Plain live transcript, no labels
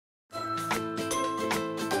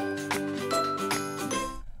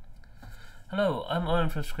Hello, I'm Owen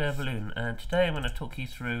from Square Balloon, and today I'm going to talk you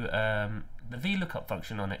through the VLOOKUP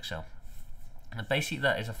function on Excel. And basically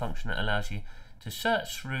that is a function that allows you to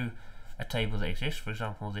search through a table that exists. For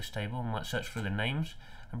example, this table might search through the names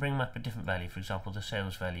and bring up a different value, for example the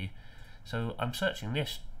sales value. So I'm searching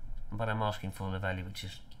this, but I'm asking for the value which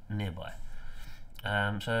is nearby.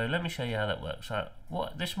 So let me show you how that works. So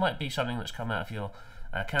this might be something that's come out of your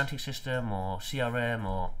accounting system or CRM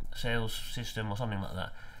or sales system or something like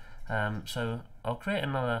that. So I'll create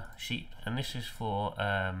another sheet, and this is for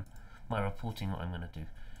my reporting, what I'm going to do.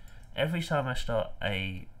 Every time I start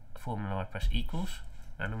a formula I press equals,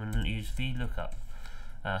 and I'm going to use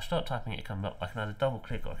VLOOKUP. Start typing it comes up. I can either double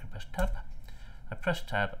click or I can press tab. I press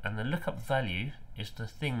tab, and the lookup value is the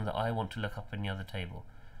thing that I want to look up in the other table.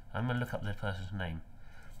 I'm going to look up the person's name.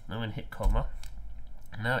 I'm going to hit comma.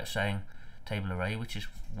 Now it's saying table array, which is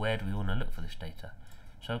where do we want to look for this data.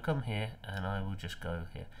 So I'll come here and I will just go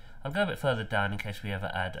here. I'll go a bit further down in case we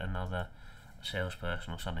ever add another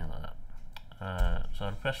salesperson or something like that. So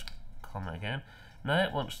I'll press comma again. Now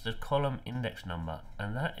it wants the column index number,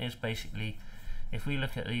 and that is basically, if we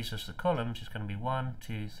look at these as the columns, it's going to be 1,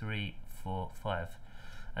 2, 3, 4, 5.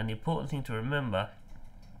 And the important thing to remember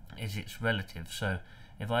is it's relative. So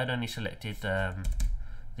if I'd only selected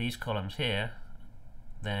these columns here,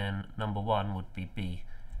 then number 1 would be B,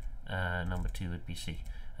 number 2 would be C.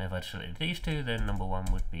 And if I'd selected these two, then number 1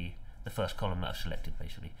 would be the first column that I've selected,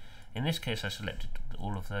 basically. In this case I selected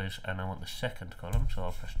all of those and I want the second column, so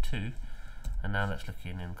I'll press 2, and now that's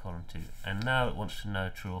looking in column 2. And now it wants to know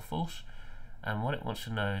true or false, and what it wants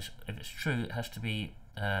to know is if it's true it has to be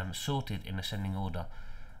sorted in ascending order.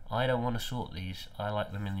 I don't want to sort these, I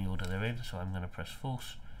like them in the order they're in, so I'm going to press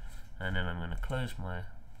false, and then I'm going to close my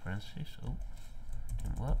parentheses. Oh,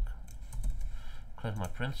 didn't work. Close my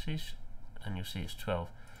parentheses, and you'll see it's 12.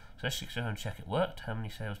 So let's just go and check it worked. How many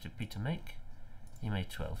sales did Peter make? He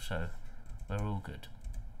made 12, so we're all good.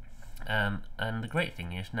 And the great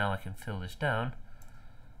thing is now I can fill this down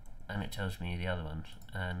and it tells me the other ones.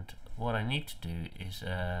 And what I need to do is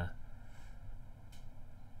I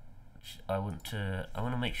want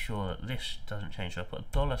to make sure that this doesn't change. So I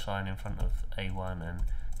put a $sign in front of A1 and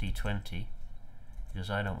D20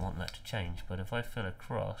 because I don't want that to change. But if I fill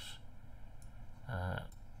across,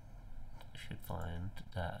 should find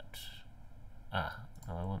that no,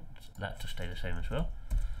 I want that to stay the same as well.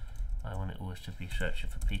 I want it always to be searching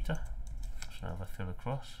for Peter. So now if I fill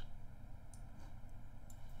across,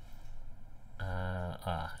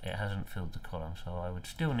 it hasn't filled the column, so I would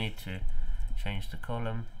still need to change the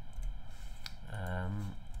column.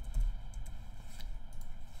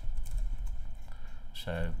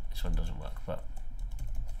 So this one doesn't work, but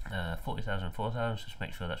 40,000 and 4,000, just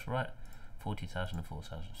make sure that's right. 40,000 and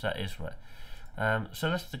 4,000, so that is right. So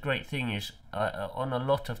that's the great thing is on a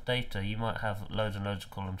lot of data you might have loads and loads of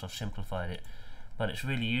columns. I've simplified it, but it's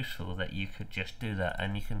really useful that you could just do that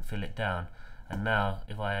and you can fill it down. And now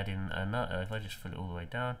if I add in another, if I just fill it all the way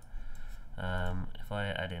down, if I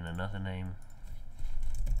add in another name,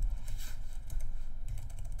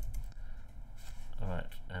 alright,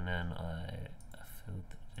 and then I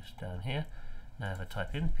filled this down here. Now if I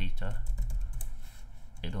type in Peter,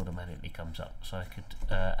 it automatically comes up, so I could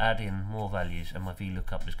add in more values and my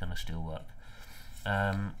VLOOKUP is going to still work.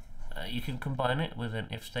 You can combine it with an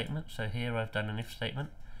if statement. So here I've done an if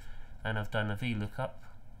statement and I've done a VLOOKUP,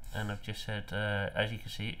 and I've just said, as you can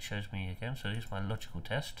see, it shows me again. So here's my logical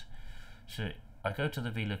test. So I go to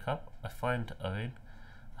the VLOOKUP, I find Owen,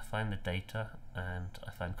 I find the data, and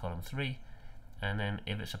I find column 3, and then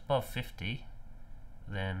if it's above 50,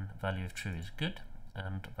 then value of true is good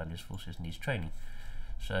and value of false is needs training.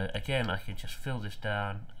 So again, I can just fill this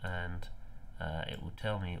down and it will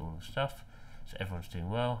tell me all the stuff. So everyone's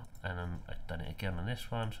doing well, and I've done it again on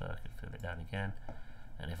this one, so I can fill it down again,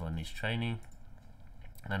 and everyone needs training.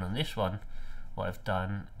 And on this one, what I've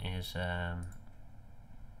done is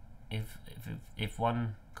if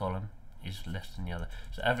one column is less than the other,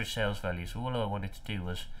 so average sales value. So all I wanted to do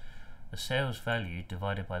was the sales value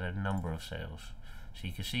divided by the number of sales. So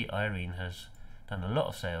you can see Irene has done a lot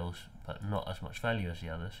of sales but not as much value as the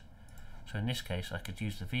others. So in this case I could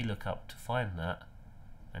use the VLOOKUP to find that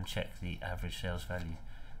and check the average sales value.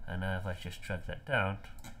 And now if I just drag that down,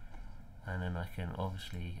 and then I can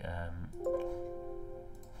obviously I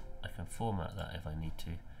can format that if I need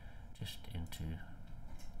to just into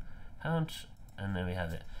pounds, and there we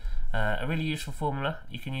have it. A really useful formula.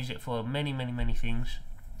 You can use it for many things,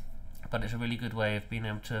 but it's a really good way of being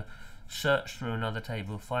able to search through another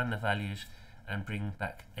table, find the values and bring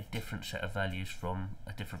back a different set of values from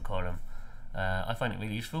a different column. I find it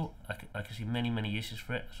really useful. I can see many uses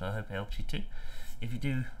for it, so I hope it helps you too. If you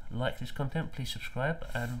do like this content, please subscribe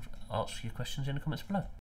and ask your questions in the comments below.